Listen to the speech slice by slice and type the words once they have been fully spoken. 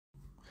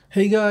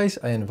Hey guys,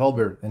 I am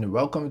Valber and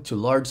welcome to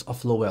Lords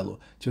of Loello.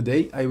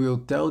 Today I will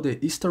tell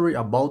the story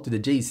about the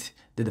Jayce,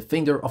 the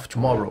Defender of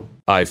Tomorrow.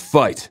 I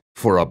fight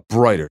for a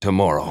brighter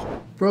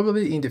tomorrow.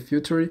 Probably in the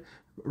future,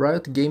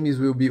 Riot Games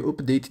will be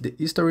update the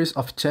histories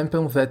of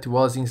champion that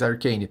was in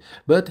Arcane,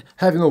 but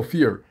have no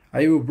fear,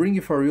 I will bring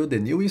for you the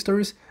new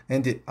histories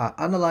and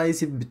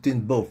analyze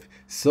between both,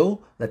 so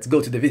let's go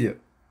to the video.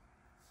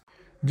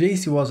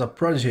 Jayce was a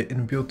prodigy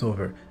in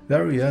Piltover.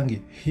 Very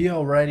young, he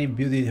already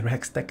built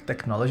Hextech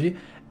technology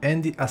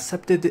and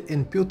accepted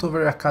in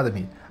Piltover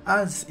Academy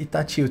as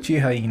Itachi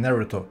Uchiha in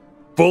Naruto.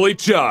 Fully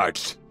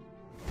charged!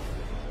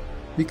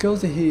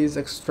 Because he is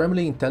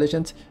extremely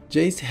intelligent,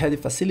 Jayce had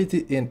facility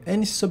in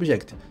any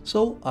subject,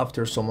 so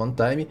after some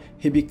time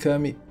he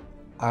became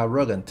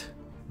arrogant.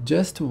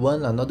 Just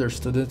one another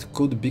student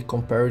could be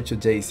compared to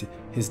Jayce.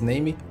 His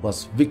name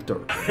was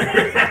Victor.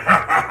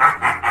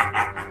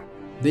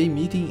 They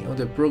meeting on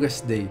the Progress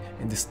Day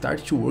and start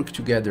to work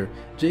together.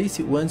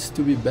 Jayce wants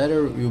to be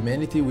better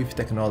humanity with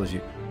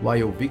technology,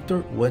 while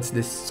Victor wants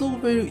to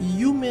solve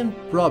human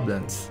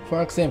problems.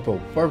 For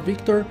example, for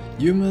Victor,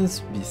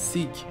 humans be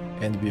sick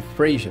and be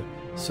fragile,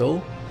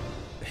 so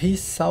he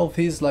solves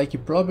his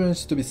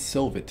problems to be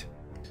solved.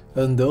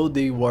 And though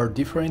they were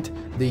different,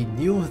 they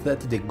knew that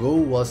the goal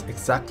was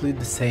exactly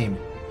the same.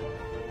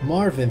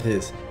 More than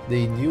this,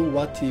 they knew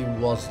what it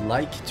was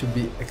like to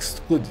be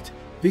excluded.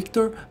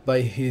 Victor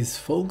by his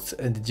faults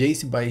and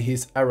Jayce by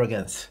his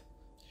arrogance.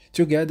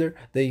 Together,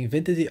 they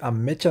invented a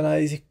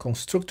mechanized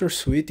constructor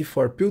suite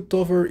for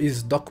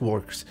Piltover's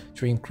dockworks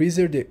to increase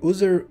the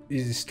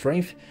user's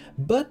strength,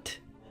 but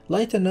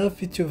light enough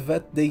to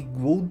that they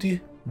would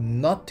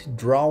not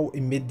drown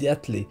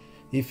immediately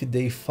if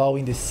they fall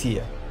in the sea.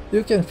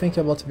 You can think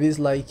about this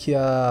like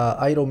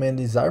Iron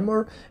Man's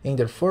armor in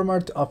the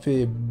format of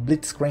a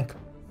Blitzcrank.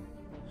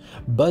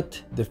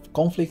 But the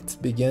conflicts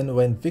began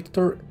when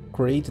Victor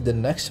created the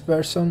next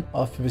version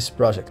of this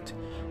project,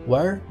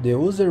 where the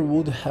user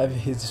would have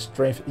his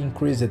strength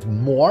increased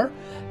more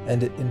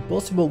and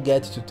impossible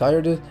get too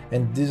tired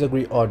and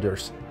disagree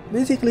others.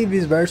 Basically,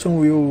 this version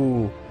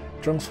will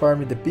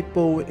transform the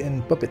people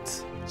in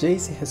puppets.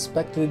 Jayce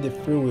respected the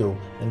free will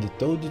and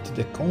told to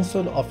the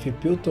council of the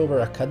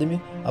Piltover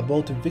Academy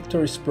about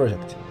Victor's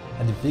project,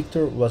 and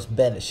Victor was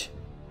banished.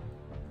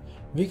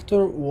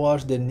 Victor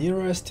was the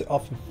nearest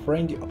of a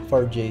friend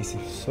for Jayce,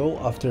 so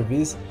after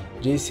this,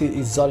 Jayce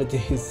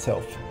isolated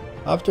himself.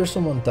 After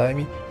some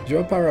time, the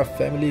Opera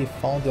family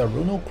found a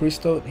runo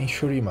crystal in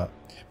Shurima.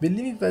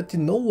 Believing that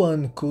no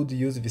one could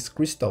use this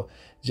crystal,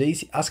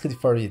 Jayce asked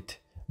for it,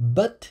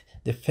 but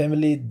the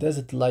family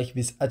doesn't like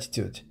this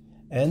attitude,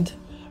 and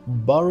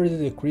borrowed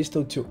the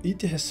crystal to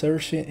eat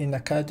research in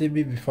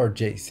Academy before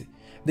Jayce.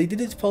 They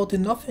didn't find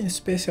nothing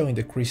special in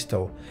the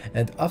crystal,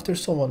 and after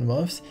some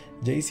months,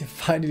 Jayce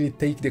finally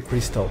take the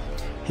crystal.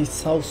 He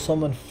saw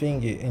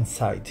something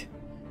inside.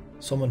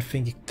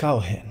 Something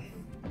called him.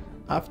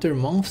 After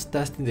months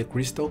testing the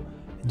crystal,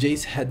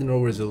 Jayce had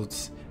no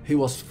results. He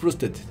was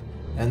frustrated,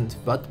 and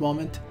at that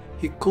moment,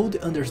 he could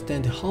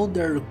understand how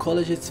their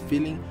colleges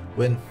feeling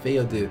when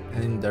failed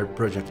in their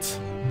projects.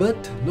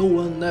 But no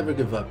one never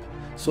gave up,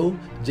 so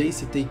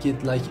Jayce take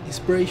it like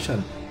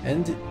inspiration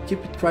and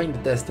keep trying the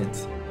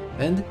testings.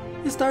 And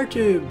he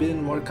started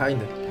being more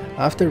kind.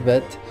 After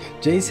that,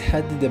 Jayce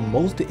had the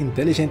most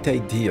intelligent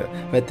idea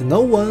that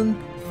no one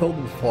thought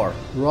before.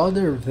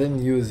 Rather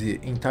than use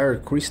the entire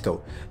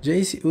crystal,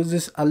 Jayce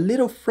uses a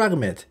little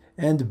fragment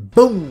and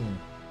boom!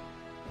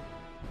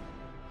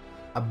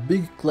 A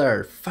big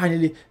clear.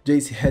 Finally,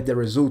 Jayce had the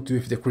result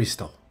with the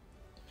crystal.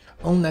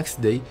 On next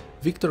day,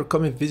 Victor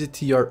come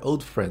visit your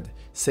old friend,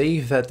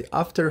 saying that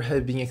after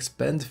having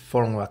expanded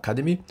from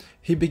Academy,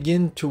 he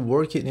began to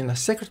work in a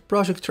secret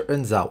project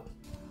in Zal.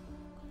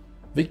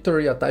 Victor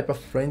is a type of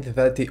friend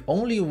that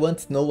only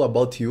wants to know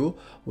about you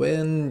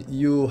when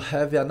you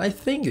have a nice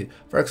thing,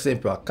 for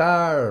example a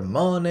car,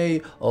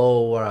 money,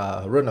 or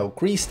a runo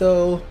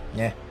crystal.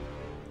 Yeah.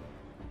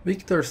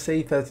 Victor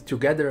said that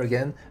together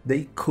again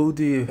they could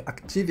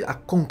achieve a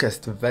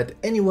conquest that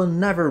anyone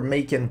never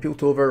make in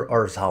Piltover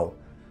or Zal.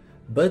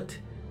 But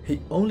he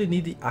only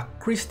needed a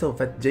crystal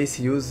that Jayce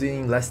used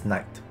last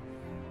night.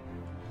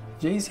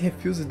 Jayce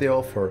refused the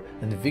offer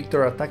and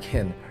Victor attacked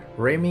him,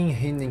 ramming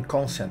him in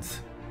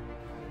conscience.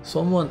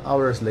 Some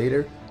hours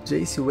later,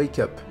 Jayce wakes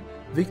up.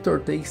 Victor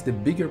takes the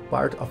bigger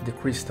part of the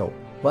crystal.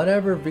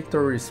 Whatever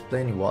Victor's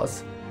plan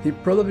was, he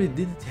probably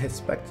didn't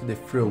respect the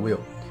free will.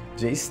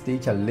 Jayce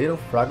takes a little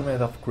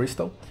fragment of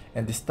crystal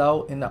and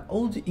install in an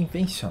old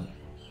invention.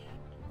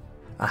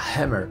 A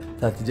hammer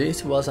that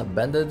Jayce was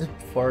abandoned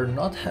for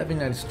not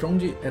having a strong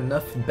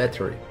enough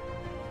battery.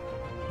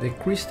 The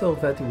crystal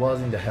that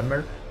was in the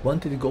hammer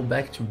wanted to go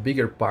back to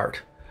bigger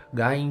part,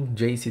 guiding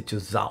Jayce to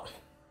Zal.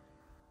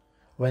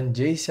 When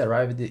Jayce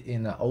arrived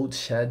in an old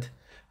shed,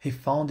 he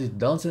found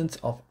dozens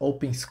of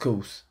open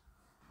skulls,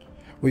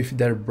 with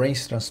their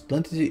brains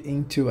transplanted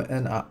into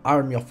an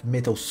army of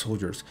metal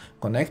soldiers,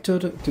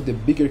 connected to the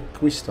bigger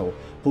crystal,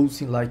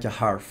 pulsing like a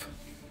harp.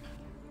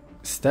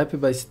 Step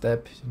by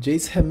step,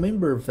 Jayce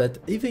remembered that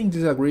even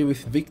disagree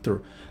with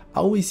Victor,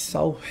 Always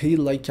saw he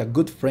like a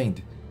good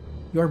friend,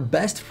 your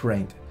best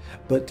friend,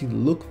 but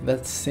look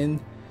that scene,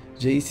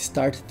 Jayce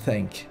started to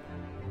think,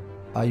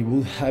 I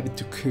would have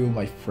to kill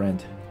my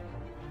friend.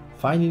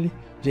 Finally,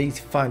 Jayce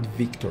found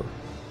Victor.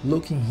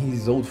 Looking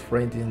his old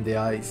friend in the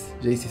eyes,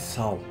 Jayce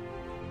saw.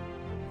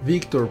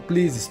 Victor,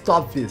 please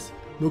stop this.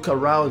 Look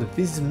around,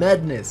 this is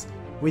madness.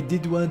 We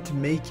did want to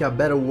make a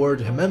better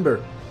world,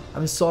 remember?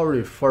 I'm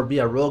sorry for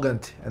being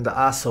arrogant and an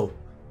asshole.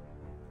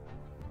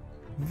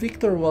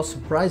 Victor was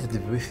surprised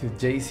with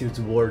Jayce's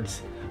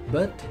words,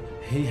 but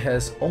he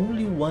has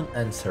only one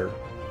answer.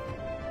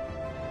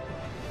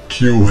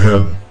 Kill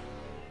him.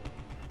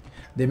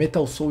 The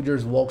metal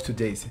soldiers walked to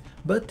Jayce,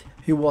 but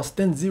he was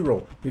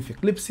 10-0 with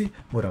Eclipse,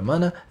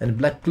 Muramana and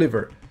Black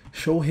Cleaver.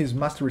 Show his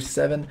Mastery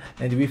 7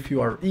 and with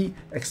your E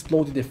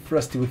explode the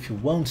thrust with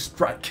one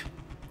strike.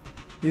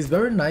 It's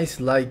very nice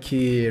like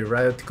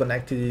Riot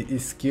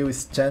connected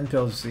skills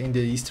champions in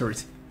the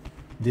histories.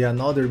 The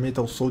another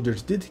metal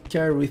soldiers did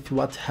care with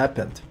what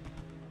happened.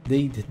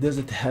 They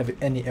doesn't have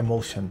any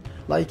emotion,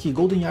 like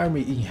Golden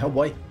Army in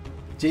Hellboy.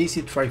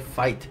 Jayce tried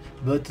fight,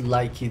 but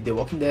like The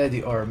Walking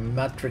Dead or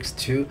Matrix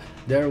 2,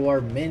 there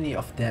were many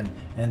of them,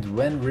 and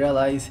when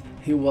realized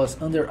he was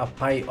under a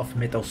pile of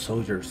metal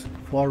soldiers.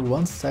 For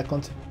 1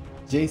 second,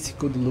 Jayce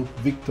could look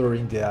Victor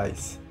in the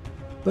eyes,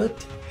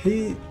 but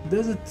he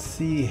doesn't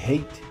see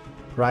hate,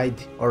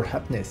 pride or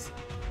happiness.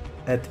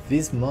 At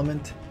this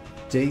moment,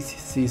 Jayce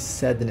sees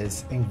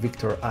sadness in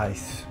Victor's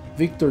eyes.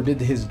 Victor did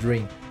his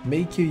dream,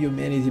 make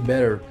humanity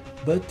better,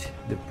 but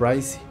the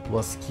price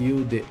was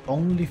kill the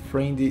only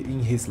friend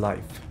in his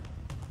life.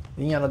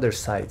 In another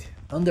side,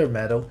 under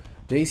metal,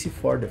 Jayce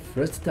for the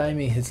first time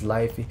in his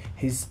life,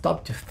 he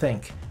stopped to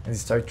think and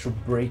started to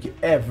break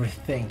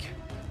everything.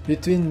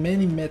 Between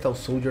many metal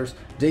soldiers,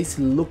 Jayce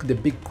looked the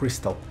big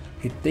crystal.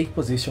 He take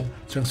position,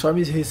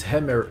 transforms his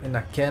hammer in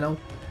a cannon,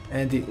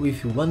 and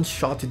with one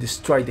shot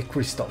destroy the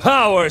crystal.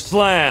 Power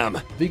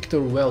slam! Victor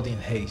wailed in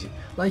rage,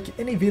 like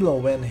any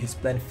villain when his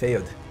plan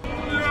failed.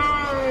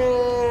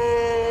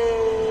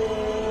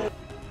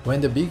 When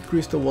the big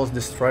crystal was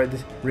destroyed,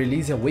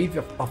 releasing a wave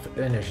of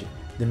energy,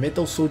 the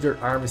metal soldier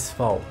arms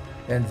fall,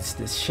 and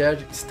the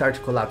shed starts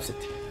to collapse.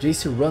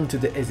 Jayce ran to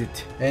the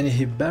exit, and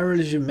he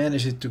barely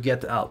managed to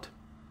get out.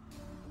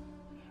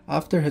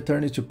 After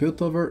returning to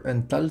Piltover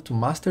and telling to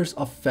Masters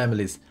of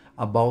Families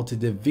about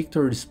the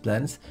Victor's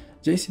plans,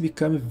 Jayce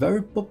became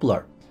very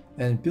popular,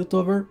 and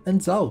Piltover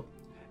ends out,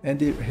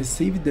 and he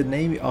received the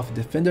name of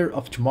Defender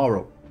of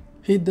Tomorrow.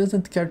 He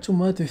doesn't care too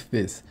much with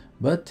this,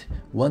 but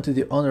wanted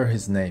to honor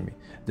his name.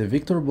 The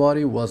Victor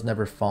body was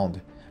never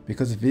found.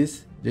 Because of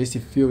this,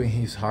 Jayce feel in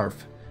his heart,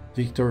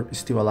 Victor is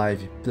still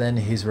alive,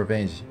 planning his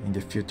revenge in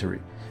the future,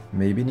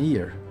 maybe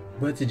near.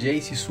 But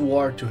Jayce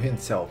swore to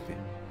himself,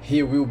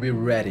 he will be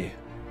ready.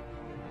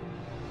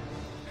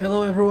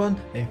 Hello everyone,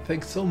 and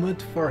thanks so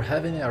much for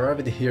having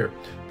arrived here.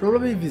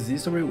 Probably this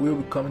history will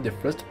become the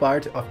first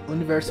part of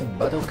Universe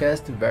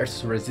Battlecast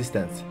vs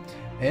Resistance,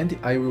 and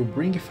I will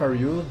bring for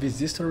you this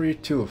history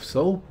too,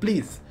 so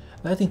please,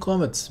 let in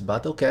comments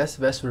Battlecast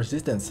vs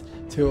Resistance,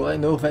 till I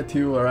know that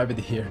you arrived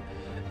here.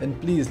 And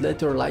please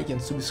let your like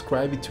and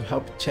subscribe to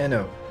help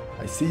channel.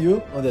 I see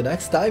you on the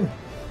next time!